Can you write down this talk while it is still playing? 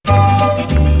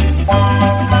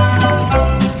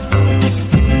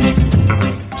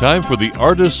Time for the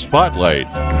Artist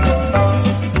Spotlight.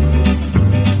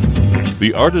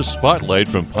 The Artist Spotlight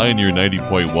from Pioneer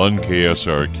 90.1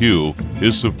 KSRQ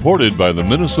is supported by the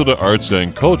Minnesota Arts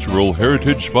and Cultural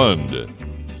Heritage Fund.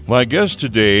 My guest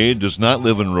today does not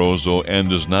live in Roseau and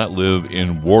does not live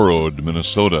in Warroad,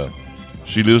 Minnesota.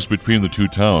 She lives between the two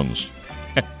towns.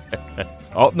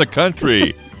 Out in the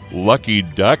country. Lucky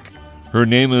duck. Her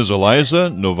name is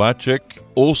Aliza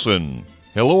Novacek-Olson.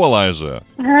 Hello, Aliza.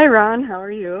 Hi, Ron. How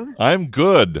are you? I'm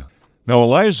good. Now,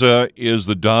 Aliza is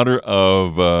the daughter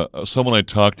of someone I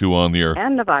talked to on the air.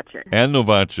 Ann Novacek. Ann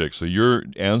Novacek. So you're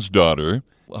Ann's daughter.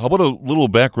 How about a little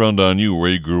background on you, where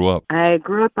you grew up? I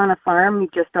grew up on a farm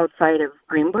just outside of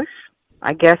Greenbush.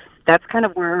 I guess that's kind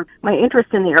of where my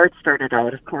interest in the arts started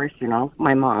out. Of course, you know,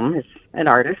 my mom is an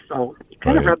artist, so it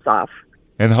kind of rubs off.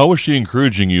 And how was she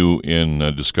encouraging you in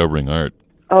discovering art?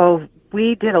 Oh,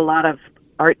 we did a lot of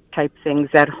art-type things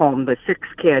at home. The 6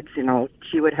 kids, you know,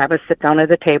 she would have us sit down at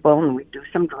the table and we'd do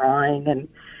some drawing and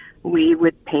we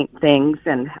would paint things.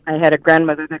 And I had a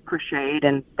grandmother that crocheted,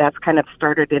 and that's kind of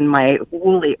started in my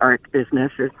woolly art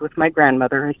business. Is with my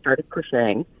grandmother, I started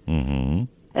crocheting. Mm-hmm.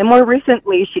 And more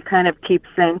recently, she kind of keeps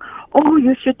saying, oh,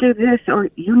 you should do this,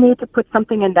 or you need to put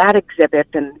something in that exhibit,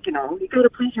 and, you know, you got to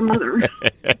please your mother.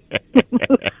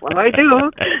 That's what I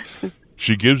do.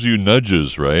 She gives you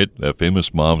nudges, right? That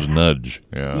famous mom's nudge.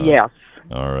 Yeah. Yes.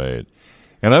 All right.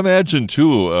 And I imagine,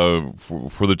 too,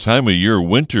 for the time of year,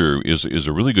 winter is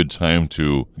a really good time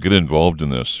to get involved in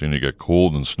this. You know, you get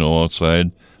cold and snow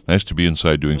outside. Nice to be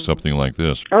inside doing something like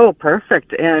this. Oh,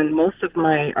 perfect. And most of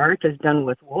my art is done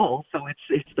with wool, so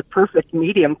it's the perfect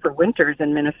medium for winters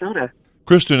in Minnesota.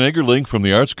 Kristen Eggerling from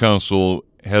the Arts Council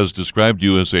has described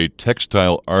you as a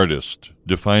textile artist.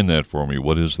 Define that for me.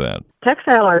 What is that?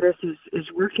 Textile artist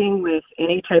is working with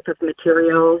any type of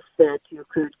materials that you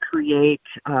could create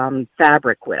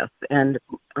fabric with. And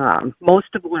most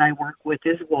of what I work with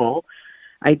is wool.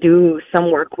 I do some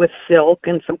work with silk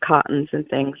and some cottons and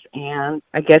things. And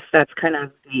I guess that's kind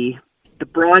of the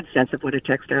broad sense of what a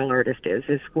textile artist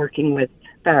is working with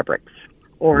fabrics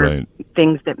or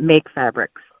things that make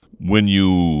fabrics. When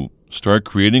you start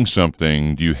creating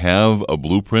something, do you have a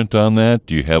blueprint on that?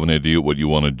 Do you have an idea what you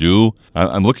want to do?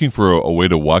 I'm looking for a way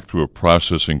to walk through a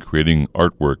process in creating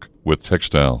artwork with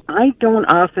textile. I don't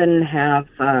often have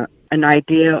an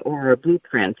idea or a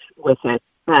blueprint with it,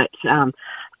 but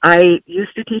I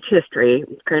used to teach history,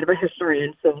 kind of a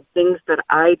historian, so things that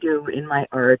I do in my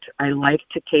art, I like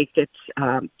to take it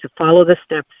to follow the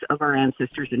steps of our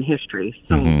ancestors in history.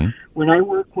 So when I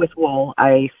work with wool,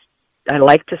 I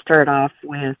like to start off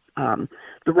with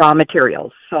the raw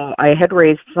materials. So I had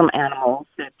raised some animals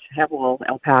that have wool,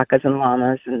 alpacas and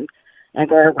llamas and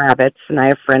Angora rabbits, and I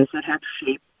have friends that have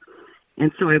sheep.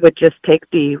 And so I would just take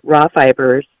the raw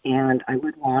fibers and I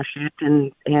would wash it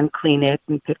and clean it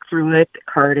and pick through it,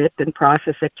 card it, and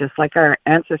process it just like our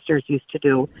ancestors used to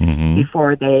do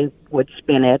before they would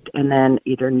spin it and then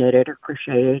either knit it or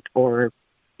crochet it or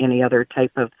any other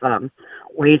type of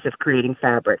ways of creating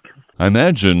fabric. I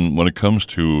imagine when it comes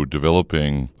to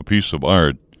developing a piece of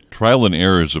art, trial and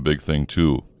error is a big thing,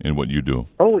 too, in what you do.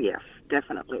 Oh, yes,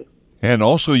 definitely. And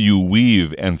also you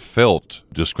weave and felt.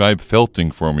 Describe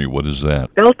felting for me. What is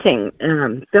that? Felting.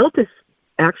 Felt is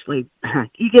actually,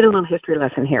 you get a little history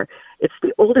lesson here. It's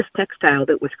the oldest textile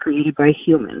that was created by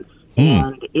humans.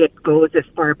 And it goes as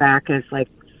far back as like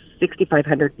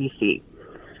 6,500 BC.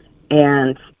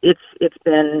 And it's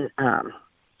been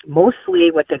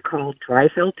mostly what they call dry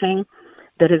felting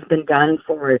that has been done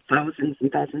for thousands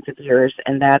and thousands of years.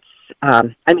 And that's,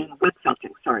 wet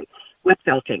felting, wet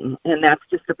felting. And that's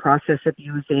just the process of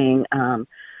using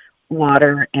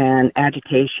water and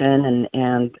agitation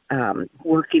and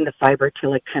working the fiber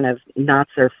till it kind of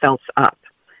knots or felts up.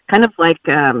 Kind of like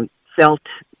felt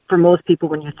for most people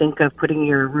when you think of putting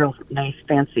your real nice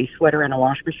fancy sweater in a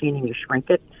wash machine and you shrink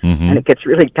it and it gets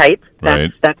really tight.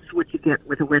 That's what you get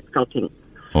with a wet felting.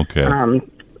 Okay.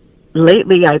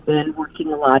 Lately I've been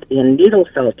working a lot in needle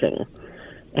felting.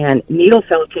 And needle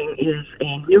felting is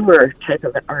a newer type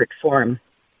of an art form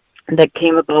that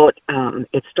came about.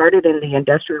 It started in the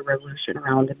Industrial Revolution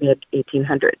around the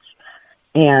mid-1800s.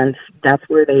 And that's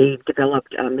where they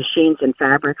developed machines and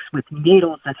fabrics with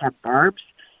needles that have barbs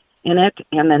in it.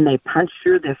 And then they punch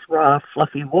through this raw,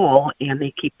 fluffy wool, and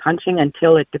they keep punching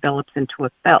until it develops into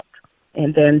a felt.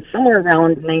 And then somewhere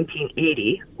around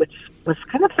 1980, which was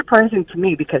kind of surprising to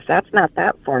me because that's not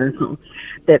that far,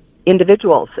 that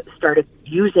individuals started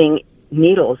using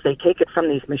needles. They take it from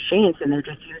these machines and they're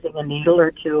just using a needle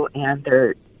or two and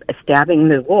they're stabbing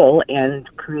the wool and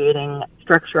creating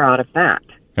structure out of that.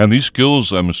 And these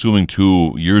skills, I'm assuming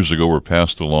 2 years ago, were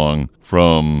passed along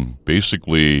from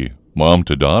basically mom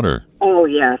to daughter. Oh,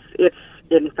 yes. It's,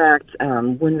 in fact,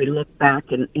 when we look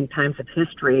back in times of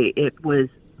history, it was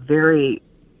very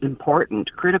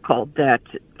important, critical, that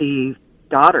the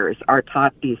daughters are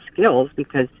taught these skills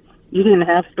because you didn't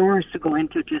have stores to go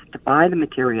into just to buy the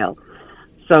material.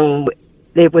 So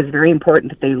it was very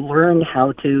important that they learn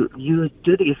how to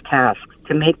do these tasks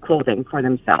to make clothing for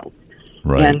themselves.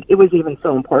 Right. And it was even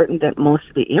so important that most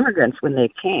of the immigrants, when they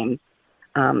came,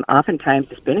 oftentimes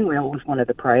the spinning wheel was one of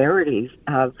the priorities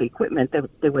of the equipment that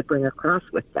they would bring across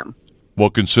with them. Well,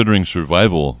 considering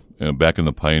survival back in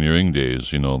the pioneering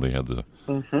days, they had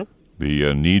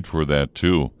the need for that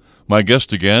too. My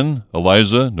guest again,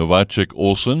 Aliza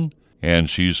Novacek-Olson, and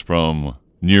she's from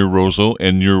near Roseau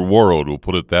and near Warroad, we'll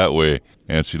put it that way,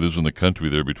 and she lives in the country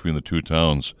there between the two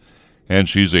towns. And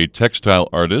she's a textile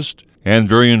artist and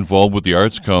very involved with the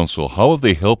Arts Council. How have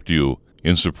they helped you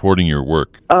in supporting your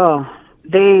work? Oh,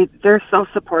 they're so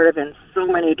supportive in so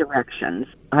many directions.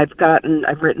 I've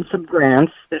written some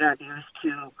grants that I've used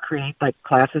to create like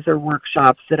classes or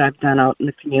workshops that I've done out in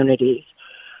the communities.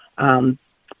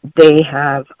 They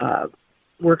have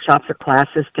workshops or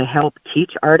classes to help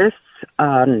teach artists,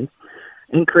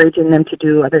 encouraging them to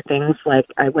do other things. Like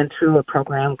I went through a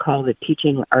program called the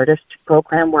Teaching Artist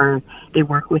Program, where they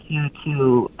work with you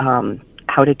to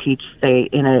how to teach, say,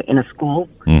 in a school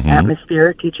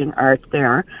atmosphere, teaching art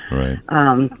there. Right.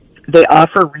 They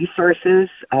offer resources,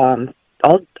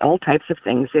 all types of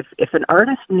things. If an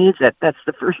artist needs it, that's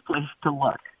the first place to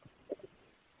look.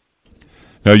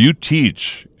 Now, you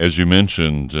teach, as you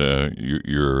mentioned,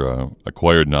 your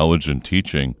acquired knowledge in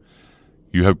teaching.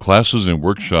 You have classes and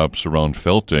workshops around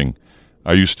felting.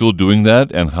 Are you still doing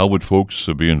that? And how would folks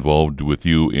be involved with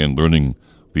you in learning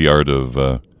the art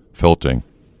of felting?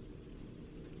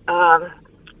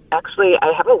 Actually,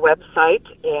 I have a website,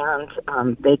 and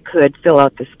they could fill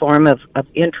out this form of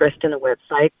interest in the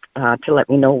website to let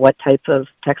me know what type of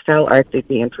textile art they'd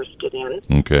be interested in.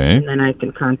 Okay. And then I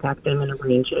can contact them and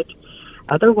arrange it.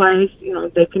 Otherwise,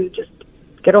 they can just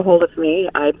get a hold of me.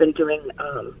 I've been doing,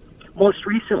 most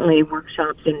recently,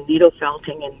 workshops in needle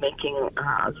felting and making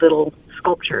little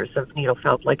sculptures of needle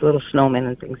felt, like little snowmen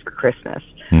and things for Christmas.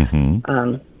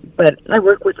 But I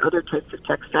work with other types of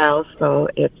textiles, so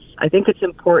I think it's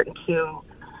important to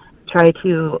try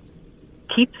to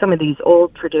keep some of these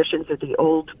old traditions or the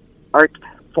old art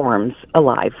forms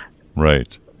alive.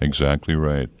 Right, exactly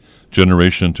right.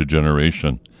 Generation to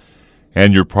generation.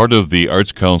 And you're part of the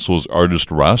Arts Council's artist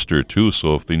roster, too,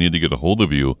 so if they need to get a hold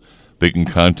of you, they can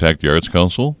contact the Arts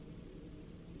Council?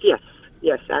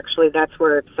 Yes, actually, that's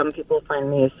where some people find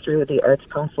me, is through the Arts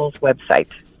Council's website.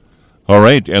 All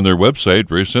right, and their website,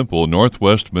 very simple,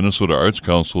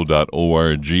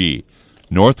 northwestminnesotaartscouncil.org,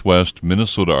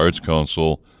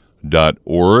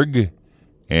 northwestminnesotaartscouncil.org,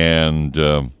 and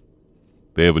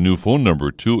they have a new phone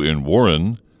number, too, in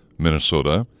Warren,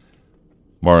 Minnesota.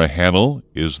 Mara Hannell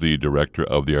is the director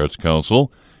of the Arts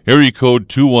Council. Area code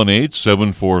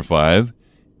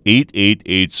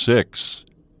 218-745-8886.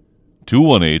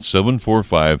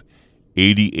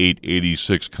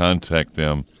 218-745-8886. Contact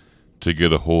them to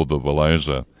get a hold of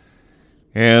Aliza.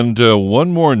 And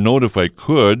one more note, if I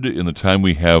could, in the time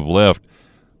we have left.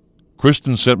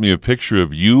 Kristen sent me a picture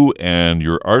of you and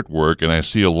your artwork, and I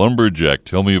see a lumberjack.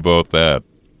 Tell me about that.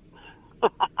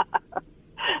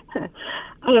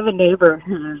 I have a neighbor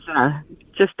who's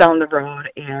just down the road,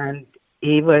 and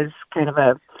he was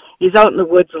he's out in the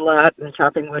woods a lot and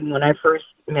chopping wood. And when I first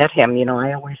met him,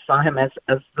 I always saw him as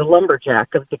the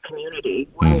lumberjack of the community,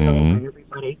 well known by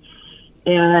everybody.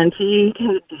 And he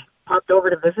had popped over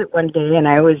to visit one day, and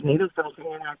I was needle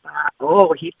felting, and I thought,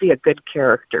 oh, he'd be a good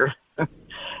character. So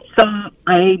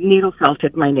I needle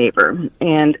felted my neighbor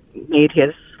and made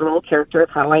his little character of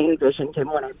how I envisioned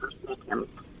him when I first met him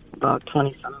about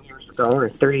 20-some years ago or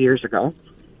 30 years ago.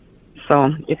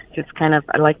 So it's just I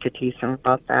like to tease him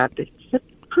about that. It's just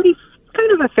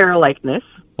kind of a fair likeness.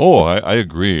 Oh, I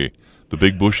agree. The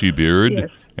big bushy beard, yes,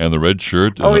 and the red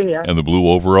shirt, and, and the blue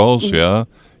overalls, yeah,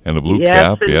 and the blue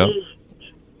cap, yeah.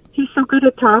 He's so good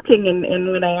at talking,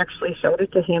 and when I actually showed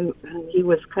it to him, he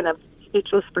was kind of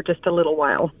speechless for just a little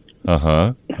while.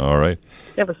 All right.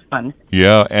 That was fun.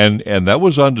 Yeah, and that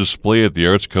was on display at the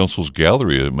Arts Council's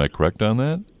gallery. Am I correct on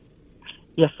that?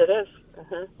 Yes, it is.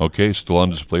 Okay, still on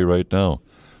display right now.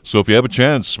 So if you have a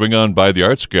chance, swing on by the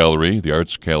Arts Gallery. The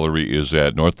Arts Gallery is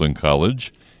at Northland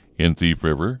College in Thief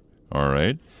River. All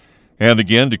right. And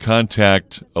again, to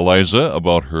contact Aliza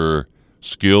about her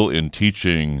skill in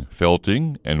teaching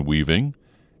felting and weaving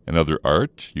and other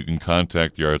art, you can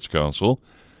contact the Arts Council.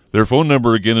 Their phone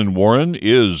number again in Warren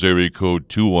is area code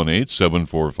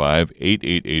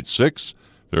 218-745-8886.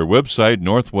 Their website,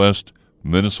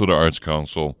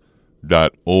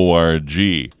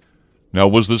 northwestminnesotaartscouncil.org. Now,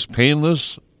 was this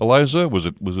painless, Aliza? Was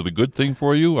it a good thing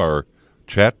for you, our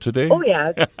chat today? Oh,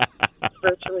 yeah. It's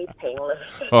virtually painless.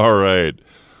 All right.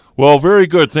 Well, very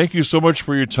good. Thank you so much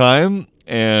for your time,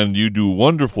 and you do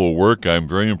wonderful work. I'm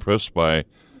very impressed by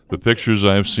the pictures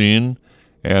I've seen,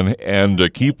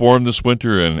 and keep warm this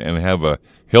winter and have a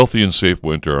healthy and safe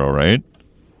winter, all right?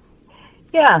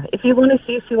 Yeah, if you want to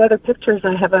see a few other pictures,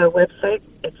 I have a website.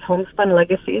 It's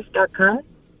homespunlegacies.com.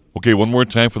 Okay, one more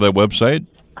time for that website.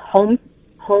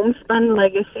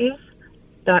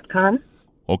 Homespunlegacies.com.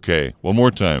 Okay, one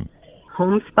more time.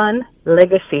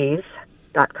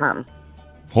 Homespunlegacies.com.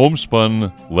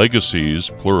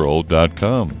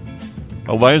 Homespunlegacies.com.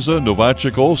 Aliza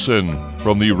Novacek-Olson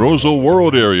from the Roseau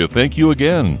Warroad area. Thank you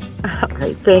again. All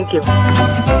right, thank you.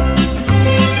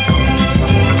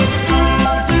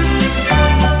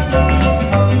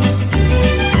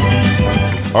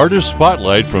 Artist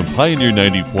Spotlight from Pioneer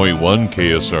 90.1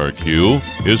 KSRQ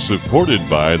is supported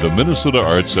by the Minnesota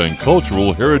Arts and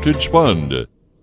Cultural Heritage Fund.